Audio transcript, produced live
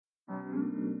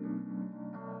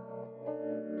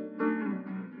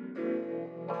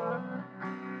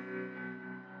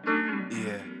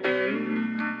Yeah.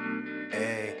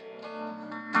 Hey.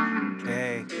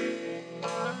 Hey.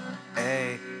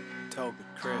 Hey. Toby,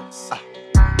 Chris.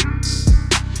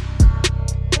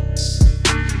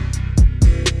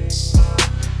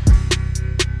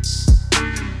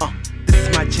 This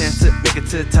is my chance to make it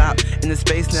to the top. In the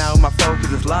space now, my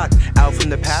focus is locked. Out from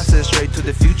the past and straight to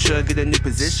the future. Get a new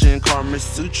position, Karma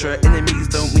Sutra. Enemies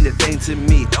don't mean a thing to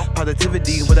me.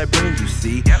 Positivity, what I bring, you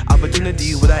see.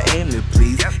 Opportunity, what I aim to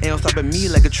please. Ain't stopping me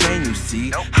like a train, you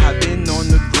see. I've been on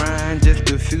the grind just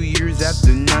a few years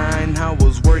after 9. I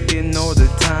was working all the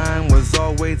time, was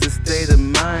always a state of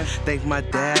mind. Thank my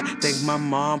dad, thank my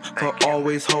mom for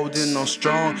always holding on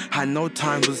strong. I know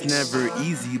time was never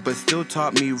easy, but still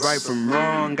taught me right from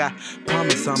wrong. I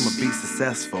promise I'ma be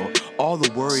successful. All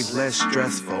the worry less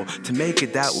stressful. To make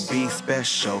it that will be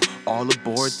special. All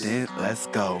aboard then, let's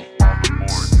go.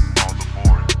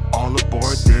 All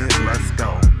aboard then, let's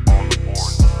go.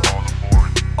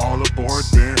 All aboard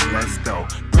then, let's go.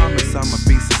 Promise I'ma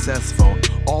be successful.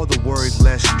 All the worry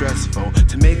less stressful.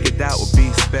 To make it that will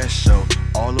be special.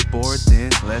 All aboard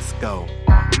then, let's go.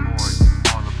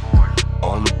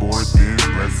 All aboard then,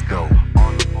 let's go.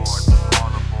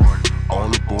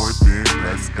 All aboard then,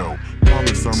 let's go.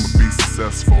 Promise I'ma be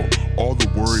successful. All the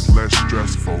worry less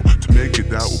stressful. To make it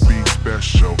that will be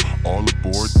special. All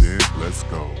aboard then, let's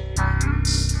go.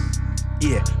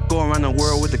 Yeah, go around the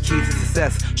world with the keys to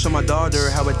success. Show my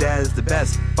daughter how a dad is the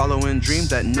best. Following dreams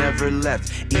that never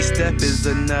left. Each step is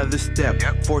another step.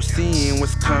 Foreseeing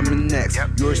what's coming next.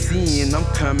 You're seeing I'm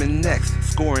coming next.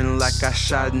 Scoring like I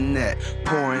shot a net.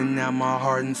 Pouring out my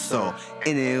heart and soul.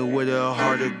 In it with a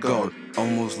heart of gold.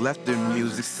 Almost left the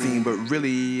music scene, but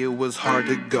really it was hard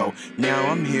to go. Now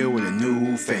I'm here with a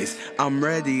new face. I'm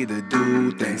ready to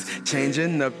do things.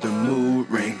 Changing up the mood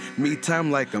ring. Me time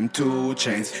like I'm 2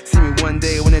 Chains. See me one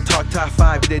day when they talk top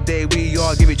 5. Be the day we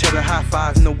all give each other high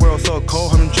fives. In the world so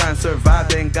cold, I'm trying to survive.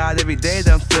 Thank God every day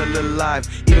that I'm still alive.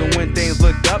 Even when things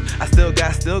look up, I still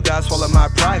got swallow my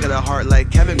pride. Got a heart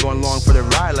like Kevin going along for the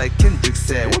ride. Like Kendrick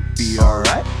said, we'll be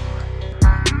alright.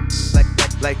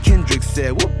 Like Kendrick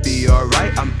said, we'll be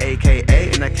alright. I'm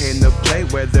AKA and I came to play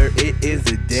whether it is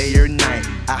a day or night.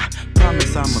 I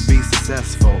promise I'ma be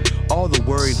successful. All the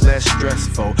worry less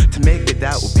stressful. To make it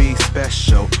that will be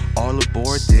special. All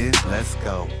aboard then, let's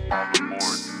go.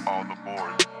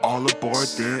 All aboard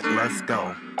then, let's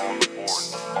go.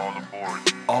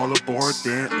 All aboard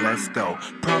then, let's go.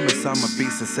 Promise I'ma be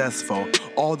successful.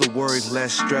 All the worry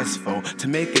less stressful. To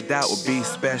make it that will be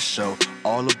special.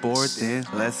 All aboard then,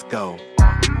 let's go.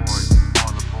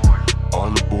 All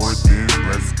aboard then,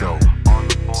 let's go.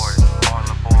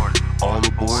 All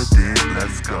aboard then,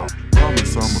 let's go.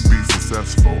 Promise I'ma be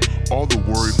successful. All the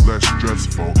worry less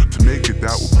stressful. To make it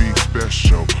that will be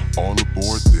special. All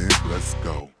aboard then, let's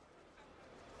go.